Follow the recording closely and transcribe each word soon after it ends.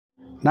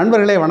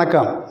நண்பர்களே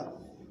வணக்கம்.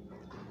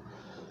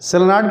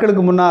 சில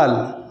நாட்களுக்கு முன்னால்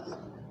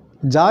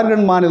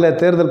ஜார்க்கண்ட் மாநில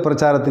தேர்தல்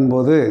பிரச்சாரத்தின்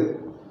போது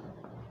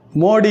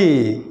மோடி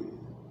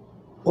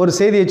ஒரு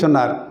செய்தியை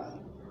சொன்னார்.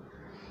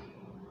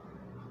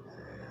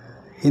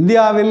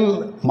 இந்தியாவில்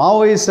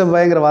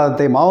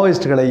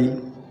மாவோயிஸ்டுகளை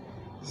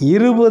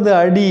 20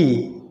 அடி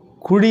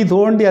குழி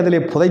தோண்டி அதிலே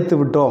புதைத்து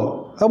விட்டோம்,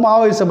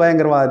 மாவோயிச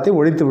பயங்கரவாதத்தை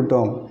ஒழித்து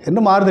விட்டோம்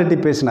என்று மாறுதட்டி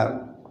பேசினார்.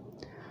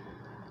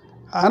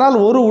 ஆனால்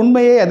ஒரு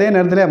உண்மையை அதே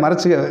நேரத்தில்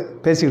மறைச்சு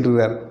பேசிக்கிட்டு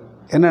இருக்கார்.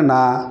 என்னென்னா,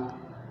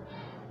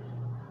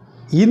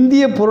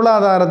 இந்திய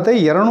பொருளாதாரத்தை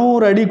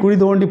 200 அடி குழி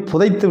தோண்டி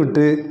புதைத்து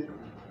விட்டு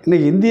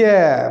இன்றைக்கி இந்திய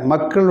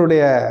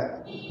மக்களுடைய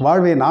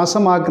வாழ்வை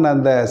நாசமாக்கின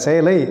அந்த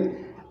செயலை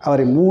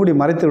அவரை மூடி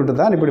மறைத்து விட்டு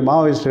தான் இப்படி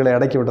மாவோயிஸ்டுகளை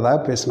அடக்கி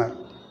விட்டதாக பேசினார்.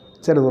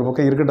 சரி, ஒரு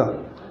பக்கம் இருக்கட்டும்.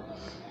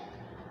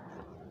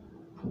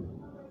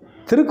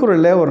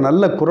 திருக்குறளில் ஒரு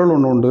நல்ல குறள்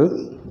ஒன்று உண்டு.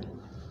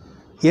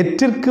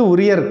 எற்றிற்கு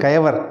உரியர்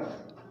கயவர்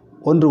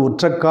ஒன்று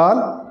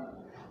உற்றக்கால்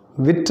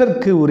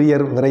விற்றற்கு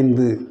உரியர்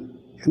விரைந்து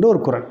என்று ஒரு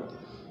குறள்.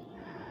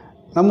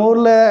 நம்ம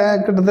ஊரில்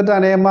கிட்டத்தட்ட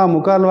அநேகமாக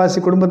முக்கால்வாசி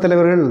குடும்பத்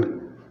தலைவர்கள்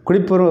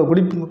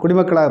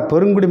குடிமக்களாக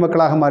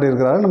பெருங்குடிமக்களாக மாறி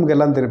இருக்கிறார்கள். நமக்கு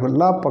எல்லாம் தெரியும்.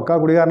 எல்லாம் பக்கா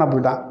குடிகாரனாக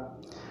போயிட்டான்.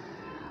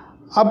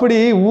 அப்படி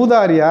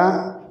ஊதாரியாக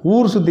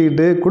ஊர்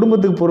சுற்றிக்கிட்டு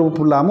குடும்பத்துக்கு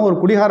பொறுப்பு இல்லாமல் ஒரு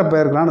குடிகார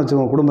பெயர்க்கலான்னு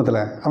வச்சுக்கோங்க.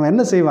 குடும்பத்தில் அவன்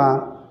என்ன செய்வான்?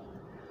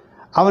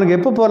 அவனுக்கு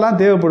எப்போ போகலாம்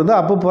தேவைப்படுதோ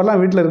அப்போ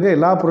போகலாம் வீட்டில் இருக்க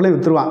எல்லா பொருளையும்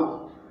விற்றுருவான்.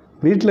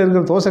 வீட்டில்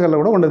இருக்கிற தோசைக்கல்லை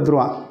கூட கொண்டு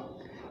விற்றுருவான்.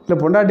 இல்லை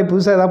பொண்டாட்டி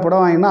புதுசாக ஏதாவது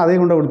புடம் வாங்கினா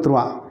அதையும் கொண்டு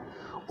விற்றுருவான்.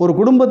 ஒரு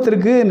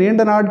குடும்பத்திற்கு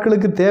நீண்ட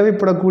நாட்களுக்கு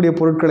தேவைப்படக்கூடிய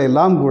பொருட்களை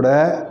எல்லாம் கூட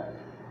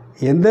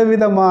எந்த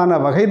விதமான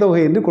வகை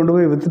தொகை என்று கொண்டு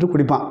போய் விற்றுட்டு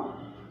குடிப்பான்.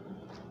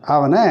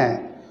 அவனை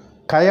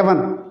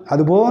கயவன்,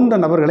 அதுபோன்ற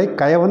நபர்களை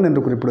கயவன்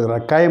என்று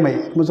குறிப்பிடுகிறார். கயமை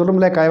நம்ம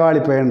சொல்கிறோம்ல,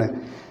 கயவாளி பயன்னு.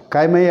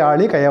 கயமை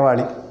ஆளி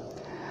கயவாளி,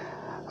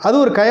 அது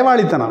ஒரு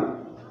கயவாளித்தனம்.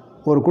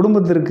 ஒரு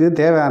குடும்பத்திற்கு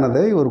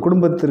தேவையானதை, ஒரு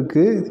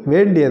குடும்பத்திற்கு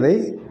வேண்டியதை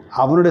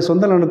அவனுடைய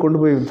சொந்த நலனுக்கு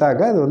கொண்டு போய்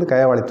விற்றாக்க அது வந்து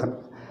கயவாளித்தனம்.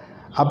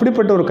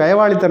 அப்படிப்பட்ட ஒரு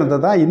கயவாளித்தனத்தை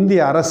தான் இந்திய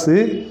அரசு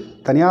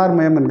தனியார்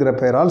மயம் என்கிற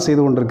பெயரால்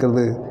செய்து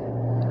கொண்டிருக்கிறது.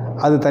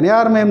 அது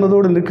தனியார்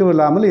மயம்தோடு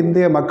நிற்கவில்லாமல்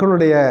இந்திய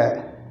மக்களுடைய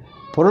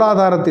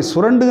பொருளாதாரத்தை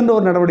சுரண்டுகின்ற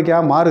ஒரு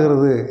நடவடிக்கையாக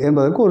மாறுகிறது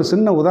என்பதற்கு ஒரு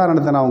சின்ன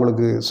உதாரணத்தை நான்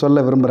உங்களுக்கு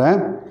சொல்ல விரும்புகிறேன்.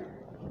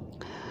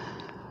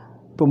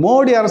 இப்போ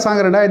மோடி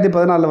அரசாங்கம்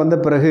 2014 வந்த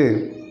பிறகு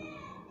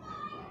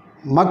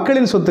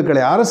மக்களின்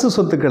சொத்துக்களை, அரசு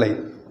சொத்துக்களை,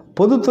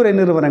 பொதுத்துறை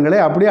நிறுவனங்களை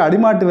அப்படியே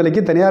அடிமாட்டு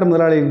விலைக்கு தனியார்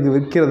முதலாளிகளுக்கு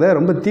விற்கிறத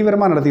ரொம்ப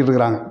தீவிரமாக நடத்திக்கிட்டு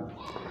இருக்கிறாங்க.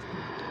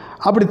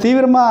 அப்படி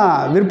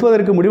தீவிரமாக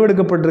விற்பதற்கு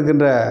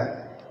முடிவெடுக்கப்பட்டிருக்கின்ற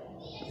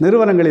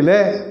நிறுவனங்களில்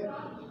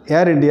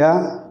ஏர் India,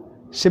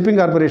 shipping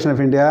corporation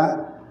of India,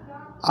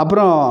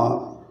 அப்புறம்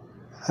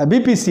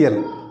பிபிசிஎல்,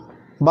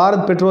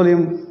 பாரத்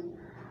பெட்ரோலியம்,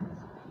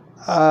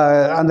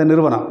 அந்த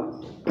நிறுவனம்.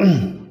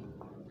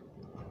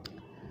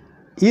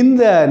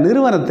 இந்த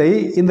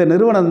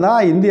நிறுவனம்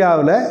தான்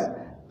இந்தியாவில்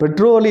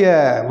பெட்ரோலிய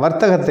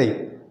வர்த்தகத்தை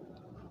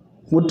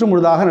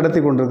முற்றுமுழுதாக நடத்தி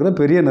கொண்டிருக்கிற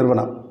பெரிய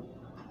நிறுவனம்.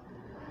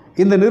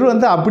 இந்த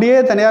நிறுவனத்தை அப்படியே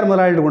தனியார்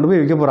முதலாளிகிட்ட கொண்டு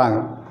போய் விற்க போகிறாங்க.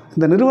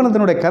 இந்த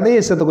நிறுவனத்தினுடைய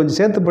கதையை கொஞ்சம்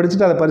சேர்த்து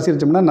படிச்சுட்டு அதை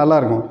பரிசீலித்தோம்னா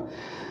நல்லாயிருக்கும்.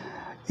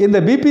 இந்த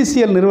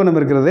பிபிசிஎல் நிறுவனம்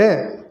இருக்கிறது,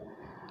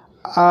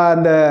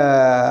 அந்த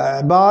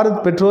பாரத்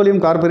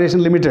பெட்ரோலியம்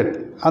கார்ப்பரேஷன் லிமிடெட்,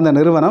 அந்த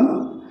நிறுவனம்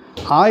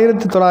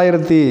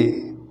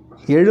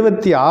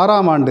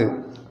 1976ஆம் ஆண்டு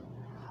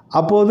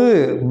அப்போது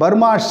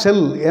பர்மா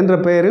ஷெல் என்ற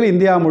பெயரில்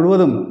இந்தியா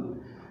முழுவதும்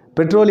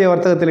பெட்ரோலிய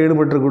வர்த்தகத்தில்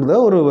ஈடுபட்டிருக்கிற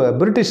ஒரு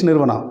பிரிட்டிஷ்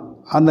நிறுவனம்.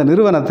 அந்த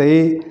நிறுவனத்தை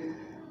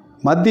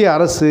மத்திய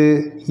அரசு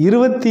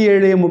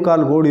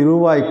 27.25 கோடி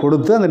ரூபாய்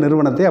கொடுத்து அந்த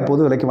நிறுவனத்தை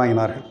அப்போது விலைக்கு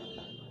வாங்கினார்கள்.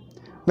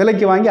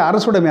 விலைக்கு வாங்கி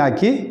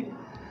அரசுடைமையாக்கி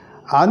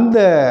அந்த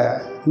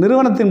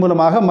நிறுவனத்தின்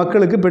மூலமாக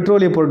மக்களுக்கு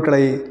பெட்ரோலிய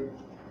பொருட்களை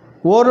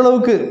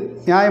ஓரளவுக்கு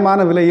நியாயமான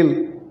விலையில்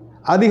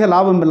அதிக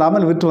லாபம்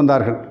இல்லாமல் விற்று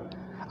வந்தார்கள்.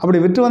 அப்படி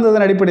விற்று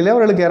வந்ததன் அடிப்படையில்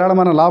அவர்களுக்கு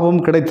ஏராளமான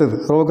லாபமும் கிடைத்தது.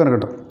 ரோக்கம்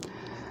இருக்கட்டும்.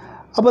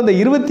 அப்போ இந்த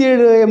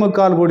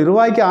 27.25 கோடி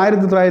ரூபாய்க்கு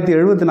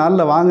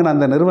 1974 வாங்கின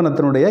அந்த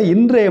நிறுவனத்தினுடைய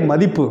இன்றைய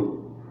மதிப்பு,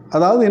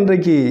 அதாவது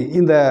இன்றைக்கு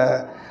இந்த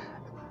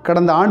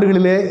கடந்த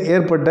ஆண்டுகளிலே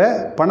ஏற்பட்ட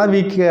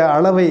பணவீக்க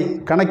அளவை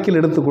கணக்கில்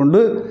எடுத்துக்கொண்டு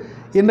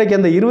இன்றைக்கு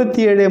அந்த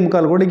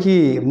 27.25 கோடிக்கு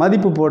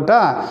மதிப்பு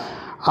போட்டால்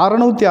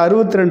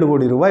 662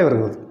 கோடி ரூபாய்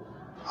வருகிறது.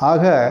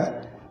 ஆக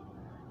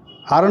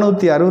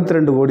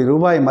 662 கோடி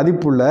ரூபாய்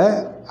மதிப்புள்ள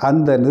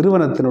அந்த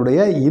நிறுவனத்தினுடைய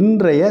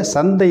இன்றைய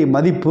சந்தை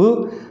மதிப்பு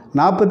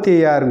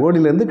 45,000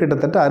 கோடியிலிருந்து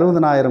கிட்டத்தட்ட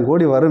 60,000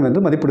 கோடி வரும் என்று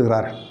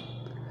மதிப்பிடுகிறார்கள்.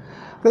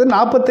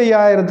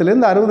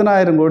 45,000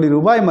 60,000 கோடி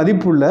ரூபாய்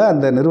மதிப்புள்ள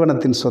அந்த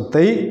நிறுவனத்தின்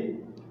சொத்தை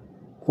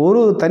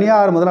ஒரு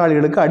தனியார்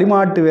முதலாளிகளுக்கு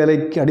அடிமாட்டு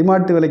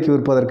விலைக்கு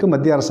விற்பதற்கு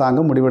மத்திய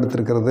அரசாங்கம்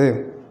முடிவெடுத்திருக்கிறது.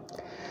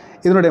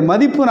 இதனுடைய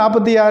மதிப்பு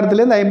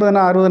 45,000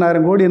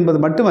 50,000 கோடி என்பது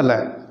மட்டுமல்ல,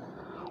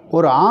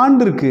 ஒரு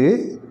ஆண்டிற்கு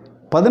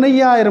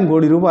 15,000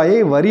 கோடி ரூபாயை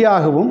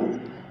வரியாகவும்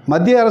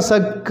மத்திய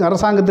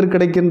அரசாங்கத்திற்கு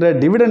கிடைக்கின்ற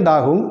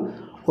டிவிடெண்டாகவும்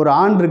ஒரு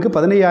ஆண்டிற்கு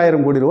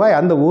 15,000 கோடி ரூபாய்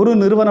அந்த ஒரு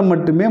நிறுவனம்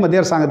மட்டுமே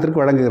மத்திய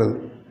அரசாங்கத்திற்கு வழங்குகிறது.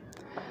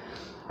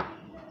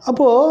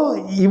 அப்போது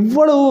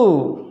இவ்வளவு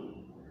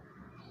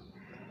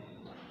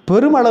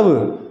பெருமளவு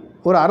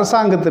ஒரு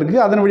அரசாங்கத்திற்கு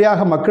அதன்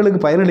வழியாக மக்களுக்கு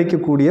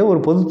பயனளிக்கக்கூடிய ஒரு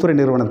பொதுத்துறை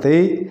நிறுவனத்தை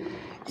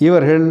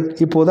இவர்கள்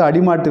இப்போது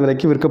அடிமாட்டு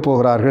விலைக்கு விற்கப்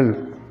போகிறார்கள்.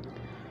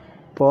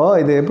 இப்போது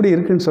இது எப்படி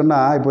இருக்குதுன்னு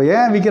சொன்னால், இப்போ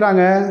ஏன்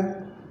விற்கிறாங்க?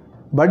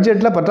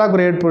 பட்ஜெட்டில்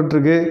பற்றாக்குறை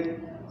ஏற்பட்டுருக்கு,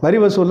 வரி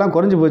வசூல்லாம்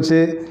குறைஞ்சி போச்சு.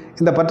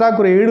 இந்த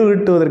பற்றாக்குறை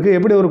ஈடுகட்டுவதற்கு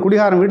எப்படி ஒரு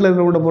குடிகாரன் வீட்டில்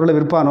இருக்கிற பொருளை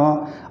விற்பானோ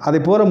அதை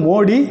போல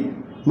மோடி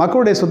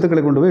மக்களுடைய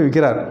சொத்துக்களை கொண்டு போய்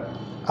விற்கிறார்.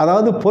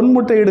 அதாவது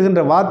பொன்முட்டை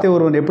இடுகின்ற வார்த்தை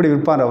ஒருவன் எப்படி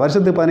விற்பானோ,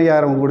 வருஷத்துக்கு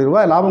 15,000 கோடி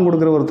ரூபாய் லாபம்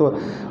கொடுக்குற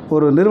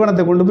ஒரு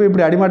நிறுவனத்தை கொண்டு போய்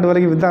இப்படி அடிமாட்டு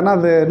விலைக்கு விற்றான்னா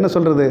அது என்ன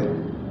சொல்கிறது?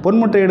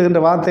 பொன்முட்டை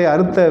இடுகின்ற வார்த்தை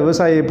அறுத்த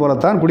விவசாயியை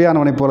போலத்தான்,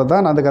 குடியானவனை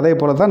போலத்தான், அந்த கதையை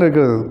போலத்தான்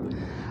இருக்கிறது.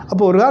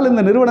 அப்போ ஒரு காலம்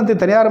இந்த நிறுவனத்தை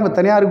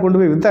தனியாருக்கு கொண்டு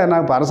போய் விற்றா என்ன?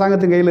 இப்போ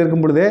அரசாங்கத்தின் கையில்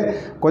இருக்கும் பொழுதே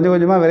கொஞ்சம்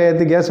கொஞ்சமாக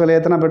விலையேற்றி, கேஸ்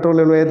விலையேற்றினா, பெட்ரோல்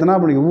விலையேற்றினா,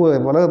 அப்படி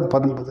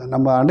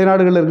நம்ம அண்டை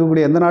நாடுகளில்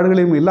இருக்கக்கூடிய எந்த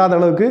நாடுகளையும் இல்லாத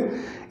அளவுக்கு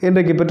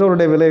இன்றைக்கு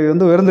பெட்ரோலுடைய விலை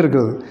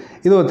உயர்ந்திருக்கிறது.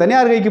 இது ஒரு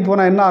தனியார் கைக்கு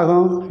போனால் என்ன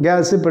ஆகும்?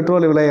 கேஸு,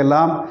 பெட்ரோல்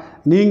விலையெல்லாம்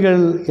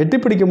நீங்கள்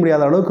எட்டிப்பிடிக்க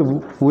முடியாத அளவுக்கு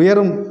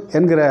உயரும்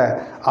என்கிற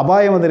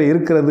அபாயம் அதில்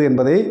இருக்கிறது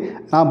என்பதை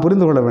நாம்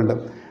புரிந்து கொள்ள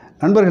வேண்டும்.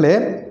 நண்பர்களே,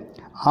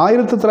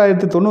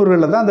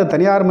 1990களில் தான் அந்த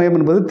தனியார் மயம்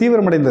என்பது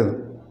தீவிரமடைந்தது.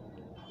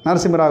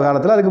 நரசிம்மராவ்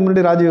காலத்தில், அதுக்கு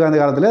முன்னாடி ராஜீவ்காந்தி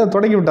காலத்தில் அதை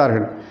தொடங்கி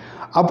விட்டார்கள்.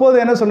 அப்போது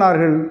என்ன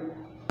சொன்னார்கள்?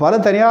 பல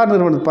தனியார்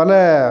நிறுவனம், பல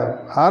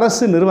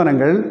அரசு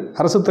நிறுவனங்கள்,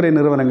 அரசுத்துறை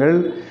நிறுவனங்கள்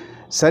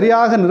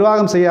சரியாக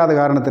நிர்வாகம் செய்யாத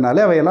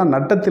காரணத்தினாலே அவையெல்லாம்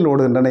நட்டத்தில்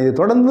ஓடுகின்றன. இது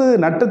தொடர்ந்து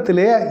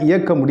நட்டத்திலே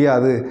இயக்க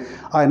முடியாது.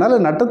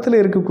 அதனால் நட்டத்தில்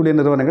இருக்கக்கூடிய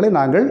நிறுவனங்களை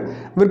நாங்கள்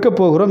விற்கப்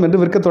போகிறோம்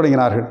என்று விற்க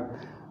தொடங்கினார்கள்.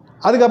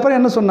 அதுக்கப்புறம்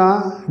என்ன சொன்னால்,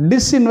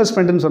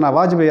 டிஸ்இன்வெஸ்ட்மெண்ட்டுன்னு சொன்னால்,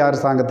 வாஜ்பாய்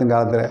அரசாங்கத்தின்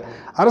காலத்தில்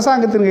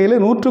அரசாங்கத்தின்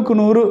கையில் 100க்கு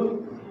 100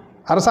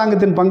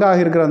 அரசாங்கத்தின்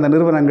பங்காக இருக்கிற அந்த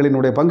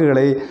நிறுவனங்களினுடைய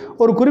பங்குகளை,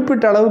 ஒரு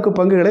குறிப்பிட்ட அளவுக்கு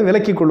பங்குகளை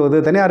விலக்கிக் கொள்வது,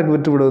 தனியாருக்கு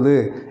விற்று விடுவது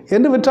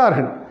என்று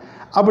விற்றார்கள்.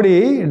 அப்படி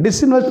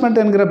டிஸ்இன்வெஸ்ட்மெண்ட்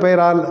என்கிற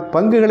பெயரால்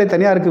பங்குகளை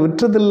தனியாருக்கு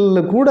விற்றதில்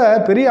கூட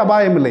பெரிய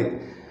அபாயம் இல்லை.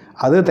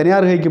 அது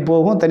தனியார் கைக்கு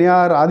போகும்,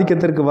 தனியார்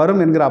ஆதிக்கத்திற்கு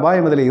வரும் என்கிற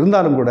அபாயம் அதில்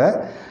இருந்தாலும் கூட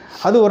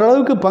அது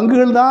ஓரளவுக்கு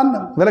பங்குகள் தான்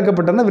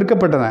விலக்கப்பட்டன,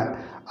 விற்கப்பட்டன.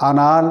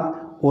 ஆனால்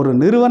ஒரு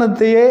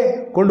நிறுவனத்தையே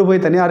கொண்டு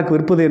போய் தனியாருக்கு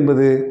விற்பது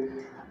என்பது,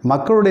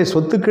 மக்களுடைய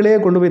சொத்துக்களே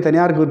கொண்டு போய்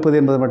தனியாருக்கு விற்பது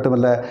என்பது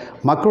மட்டுமல்ல,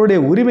 மக்களுடைய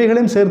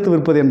உரிமைகளையும் சேர்த்து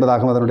விற்பது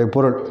என்பதாகும் அதனுடைய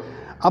பொருள்.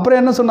 அப்புறம்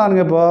என்ன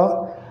சொன்னாங்க?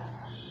 இப்போது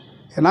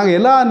நாங்கள்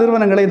எல்லா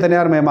நிறுவனங்களையும்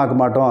தனியார் மயமாக்க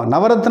மாட்டோம்.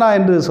 நவரத்னா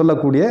என்று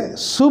சொல்லக்கூடிய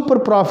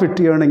சூப்பர்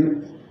ப்ராஃபிட் ஏர்னிங்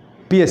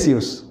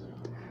PSUs,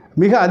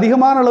 மிக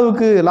அதிகமான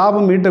அளவுக்கு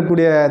லாபம்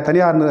ஈட்டக்கூடிய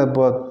தனியார்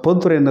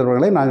பொதுத்துறை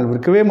நிறுவனங்களை நாங்கள்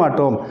விற்கவே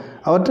மாட்டோம்.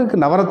 அவற்றுக்கு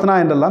நவரத்னா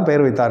என்றெல்லாம்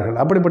பெயர் வைத்தார்கள்.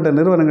 அப்படிப்பட்ட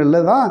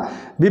நிறுவனங்களில் தான்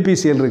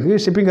BPCL இருக்குது,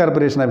 ஷிப்பிங்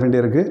கார்ப்பரேஷன் ஆஃப்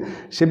இந்தியா இருக்குது.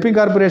 ஷிப்பிங்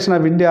கார்ப்பரேஷன்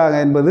ஆஃப் இந்தியா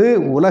என்பது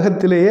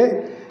உலகத்திலேயே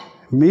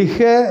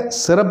மிக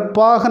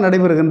சிறப்பாக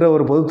நடைபெறுகின்ற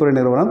ஒரு பொதுத்துறை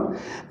நிறுவனம்,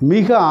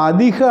 மிக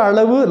அதிக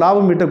அளவு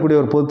லாபம் ஈட்டக்கூடிய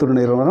ஒரு பொதுத்துறை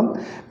நிறுவனம்,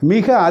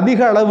 மிக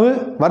அதிக அளவு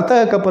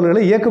வர்த்தக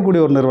கப்பல்களை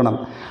இயக்கக்கூடிய ஒரு நிறுவனம்.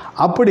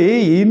 அப்படி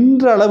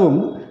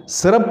இன்றளவும்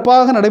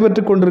சிறப்பாக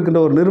நடைபெற்று கொண்டிருக்கின்ற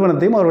ஒரு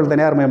நிறுவனத்தையும் அவர்கள்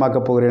தனியார்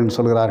மயமாக்கப் போகிறேன் என்று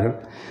சொல்கிறார்கள்.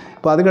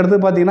 இப்போ அதுக்கடுத்து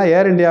பார்த்திங்கன்னா,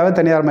 ஏர் இந்தியாவை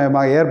தனியார்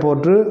மயமாக,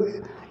 ஏர்போர்ட்டு,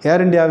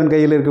 ஏர் இந்தியாவின்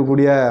கையில்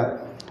இருக்கக்கூடிய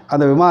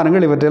அந்த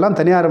விமானங்கள் இவற்றையெல்லாம்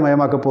தனியார்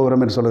மயமாக்கப்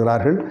போகிறோம் என்று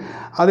சொல்கிறார்கள்.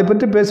 அதை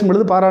பற்றி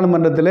பேசும்பொழுது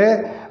பாராளுமன்றத்திலே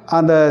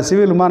அந்த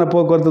சிவில் விமான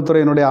போக்குவரத்து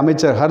துறையினுடைய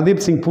அமைச்சர்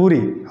ஹர்தீப் சிங்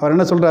பூரி அவர்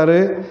என்ன சொல்கிறாரு?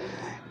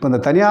 இப்போ இந்த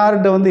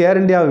தனியார்கிட்ட ஏர்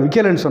இந்தியாவை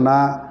விற்கலைன்னு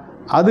சொன்னால்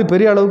அது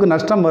பெரிய அளவுக்கு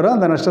நஷ்டம் வரும்,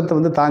 அந்த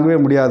நஷ்டத்தை தாங்கவே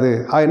முடியாது,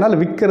 அதனால்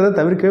விற்கிறத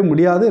தவிர்க்கவே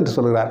முடியாது என்று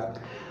சொல்கிறார்.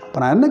 இப்போ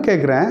நான் என்ன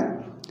கேட்குறேன்,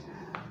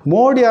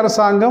 மோடி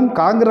அரசாங்கம்,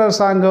 காங்கிரஸ்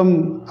அரசாங்கம்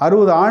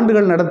 60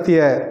 ஆண்டுகள் நடத்திய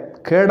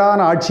கேடான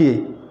ஆட்சியை,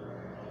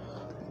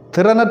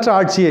 திறனற்ற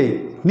ஆட்சியை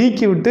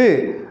நீக்கிவிட்டு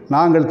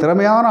நாங்கள்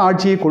திறமையான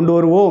ஆட்சியை கொண்டு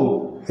வருவோம்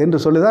என்று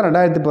சொல்லி தான்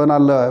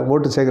 2014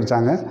 ஓட்டு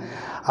சேகரித்தாங்க.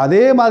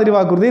 அதே மாதிரி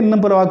வாக்குறுதி,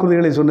 இன்னும் பல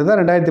வாக்குறுதிகளை சொல்லி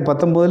தான்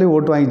 2019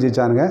 ஓட்டு வாங்கி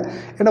ஜெயித்தாங்க.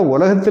 ஏன்னா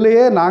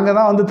உலகத்திலேயே நாங்கள்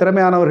தான்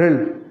திறமையானவர்கள்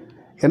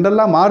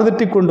என்றெல்லாம்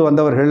மாறுதட்டி கொண்டு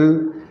வந்தவர்கள்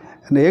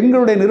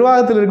எங்களுடைய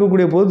நிர்வாகத்தில்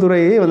இருக்கக்கூடிய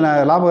பொதுத்துறையை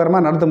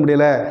லாபகரமாக நடத்த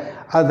முடியலை,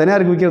 அது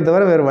தனியாருக்கு விற்கிறத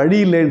தவிர வேறு வழி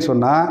இல்லைன்னு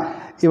சொன்னால்,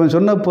 இவன்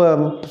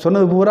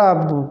சொன்னது பூரா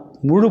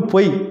முழு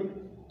பொய்,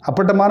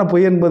 அப்பட்டமான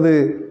பொய் என்பது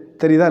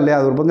தெரியுதா இல்லையா?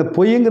 அது ஒரு பக்கம்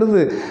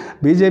பொய்ங்கிறது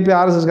பிஜேபி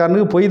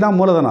RSSகாரனுக்கு பொய் தான்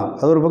மூலதனம்,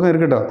 அது ஒரு பக்கம்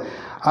இருக்கட்டும்.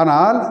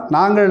 ஆனால்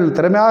நாங்கள்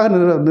திறமையாக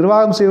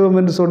நிர்வாகம் செய்வோம்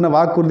என்று சொன்ன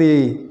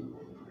வாக்குறுதியை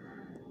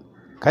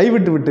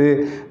கைவிட்டு விட்டு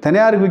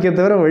தனியாருக்கு விற்க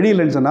தவிர வழி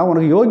இல்லைன்னு சொன்னால்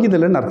உனக்கு யோகியதை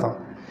இல்லைன்னு அர்த்தம்.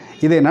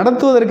 இதை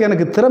நடத்துவதற்கு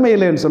எனக்கு திறமை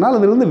இல்லைன்னு சொன்னால்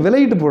அதிலிருந்து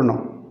விலையிட்டு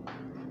போடணும்.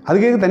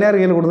 அதுக்கே தனியார்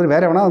கையில் கொடுத்துட்டு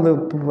வேறு எவனா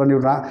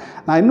பண்ணிவிட்றான்.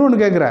 நான் இன்னொன்று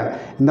கேட்குறேன்,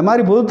 இந்த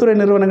மாதிரி பொதுத்துறை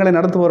நிறுவனங்களை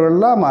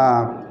நடத்துபவர்கள்லாம்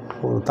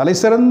ஒரு தலை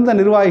சிறந்த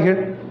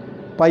நிர்வாகிகள்,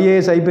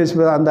 IAS IPS,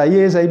 அந்த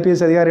IAS IPS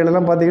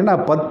அதிகாரிகளெல்லாம் பார்த்திங்கன்னா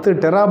 10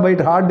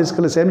 டெராபைட் ஹார்ட்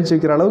டிஸ்கில் சேமித்து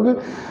வைக்கிற அளவுக்கு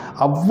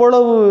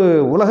அவ்வளவு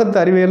உலகத்து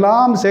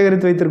அறிவையெல்லாம்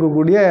சேகரித்து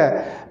வைத்திருக்கக்கூடிய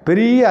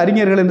பெரிய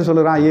அறிஞர்கள் என்று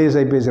சொல்கிறான் IAS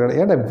IPS.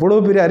 ஏன்னா இவ்வளோ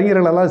பெரிய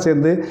அறிஞர்களெல்லாம்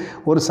சேர்ந்து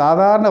ஒரு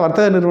சாதாரண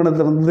வர்த்தக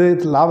நிறுவனத்தை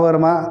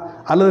லாபகரமாக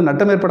அல்லது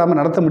நட்டம் ஏற்படாமல்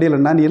நடத்த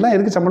முடியலைன்னா நீ எல்லாம்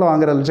எதுக்கு சம்பளம்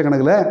வாங்குற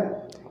லட்சக்கணக்கில்,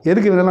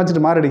 எதுக்கு இதெல்லாம்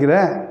வச்சுட்டு மாரடிக்கிற?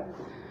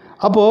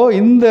 அப்போது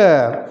இந்த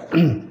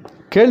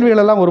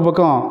கேள்விகளெல்லாம் ஒரு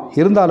பக்கம்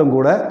இருந்தாலும்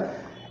கூட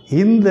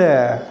இந்த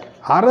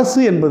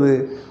அரசு என்பது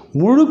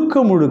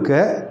முழுக்க முழுக்க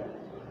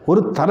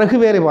ஒரு தரகு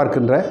வேலை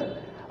பார்க்கின்ற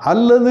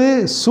அல்லது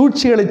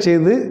சூழ்ச்சிகளை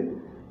செய்து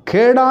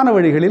கேடான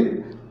வழிகளில்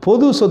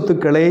பொது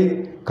சொத்துக்களை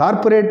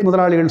கார்ப்பரேட்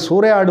முதலாளிகள்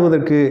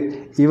சூறையாடுவதற்கு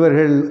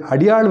இவர்கள்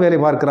அடியாள் வேலை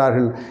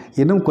பார்க்கிறார்கள்,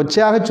 இன்னும்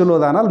கொச்சையாக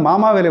சொல்வதானால்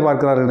மாமா வேலை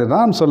பார்க்கிறார்கள் என்று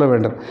தான் சொல்ல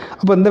வேண்டும்.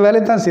 அப்போ இந்த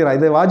வேலை தான் செய்கிறார்.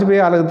 இதை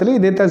வாஜ்பாய் காலத்திலே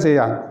இதை தான்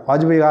செய்யாங்க.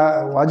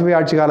 வாஜ்பாய்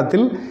ஆட்சி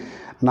காலத்தில்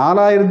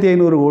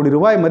 4500 கோடி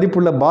ரூபாய்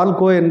மதிப்புள்ள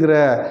பால்கோ என்கிற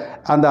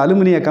அந்த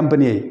அலுமினிய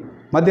கம்பெனியை,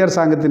 மத்திய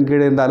அரசாங்கத்தின்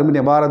கீழே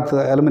இருந்த பாரத்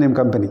அலுமினியம்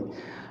கம்பெனி,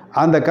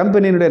 அந்த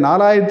கம்பெனியினுடைய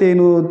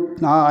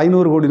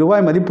 4500 கோடி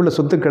ரூபாய் மதிப்புள்ள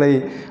சொத்துக்களை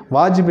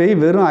வாஜ்பாய்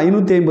வெறும்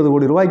 550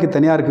 கோடி ரூபாய்க்கு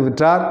தனியாருக்கு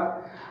விற்றார்.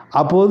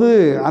 அப்போது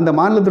அந்த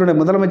மாநிலத்தினுடைய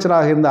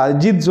முதலமைச்சராக இருந்த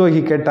அஜித்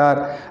ஜோகி கேட்டார்,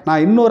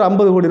 நான் இன்னொரு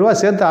 50 கோடி ரூபா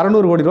சேர்த்து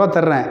 600 கோடி ரூபா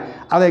தர்றேன்,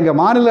 அதை எங்கள்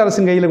மாநில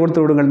அரசின் கையில்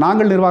கொடுத்து விடுங்கள்,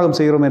 நாங்கள் நிர்வாகம்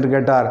செய்கிறோம் என்று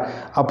கேட்டார்.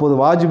 அப்போது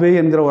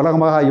வாஜ்பாய் என்கிற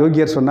உலகமாக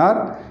யோகியர் சொன்னார்,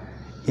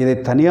 இதை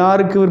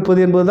தனியாருக்கு விற்பது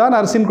என்பதுதான்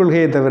அரசின்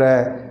கொள்கையை தவிர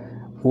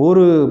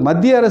ஒரு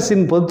மத்திய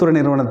அரசின் பொதுத்துறை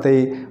நிறுவனத்தை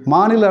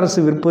மாநில அரசு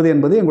விற்பது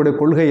என்பது எங்களுடைய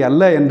கொள்கை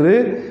அல்ல என்று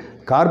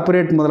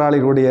கார்ப்பரேட்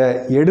முதலாளிகளுடைய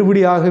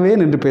எடுபிடியாகவே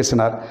நின்று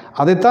பேசினார்.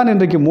 அதைத்தான்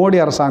இன்றைக்கு மோடி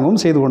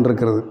அரசாங்கமும் செய்து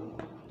கொண்டிருக்கிறது.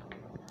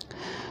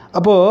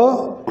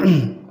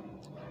 அப்போது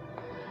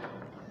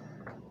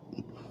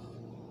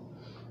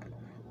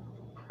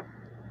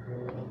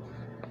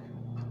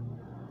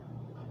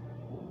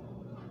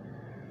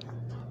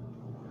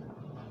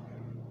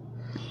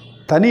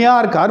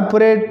தனியார்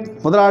கார்ப்பரேட்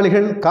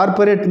முதலாளிகள்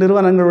கார்ப்பரேட்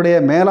நிறுவனங்களுடைய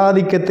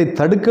மேலாதிக்கத்தை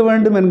தடுக்க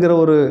வேண்டும் என்கிற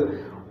ஒரு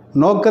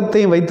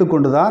நோக்கத்தையும் வைத்து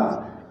கொண்டு தான்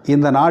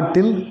இந்த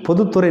நாட்டில்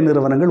பொதுத்துறை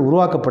நிறுவனங்கள்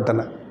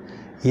உருவாக்கப்பட்டன.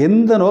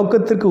 எந்த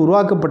நோக்கத்திற்கு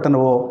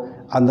உருவாக்கப்பட்டனவோ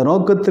அந்த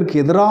நோக்கத்திற்கு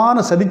எதிரான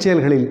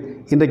சதிச்செயல்களில்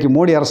இன்றைக்கு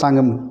மோடி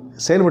அரசாங்கம்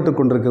செயல்பட்டு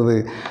கொண்டிருக்கிறது.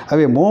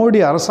 ஆகவே மோடி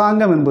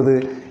அரசாங்கம் என்பது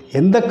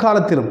எந்த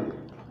காலத்திலும்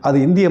அது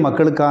இந்திய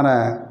மக்களுக்கான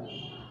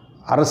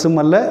அரசும்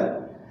அல்ல,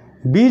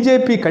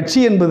 பிஜேபி கட்சி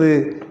என்பது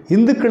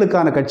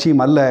இந்துக்களுக்கான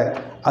கட்சியும் அல்ல,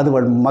 அது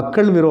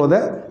மக்கள் விரோத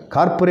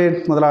கார்ப்பரேட்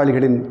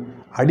முதலாளிகளின்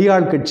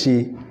அடியாள் கட்சி,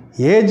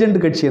 ஏஜெண்ட்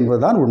கட்சி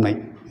என்பதுதான் உண்மை.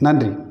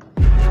 நன்றி.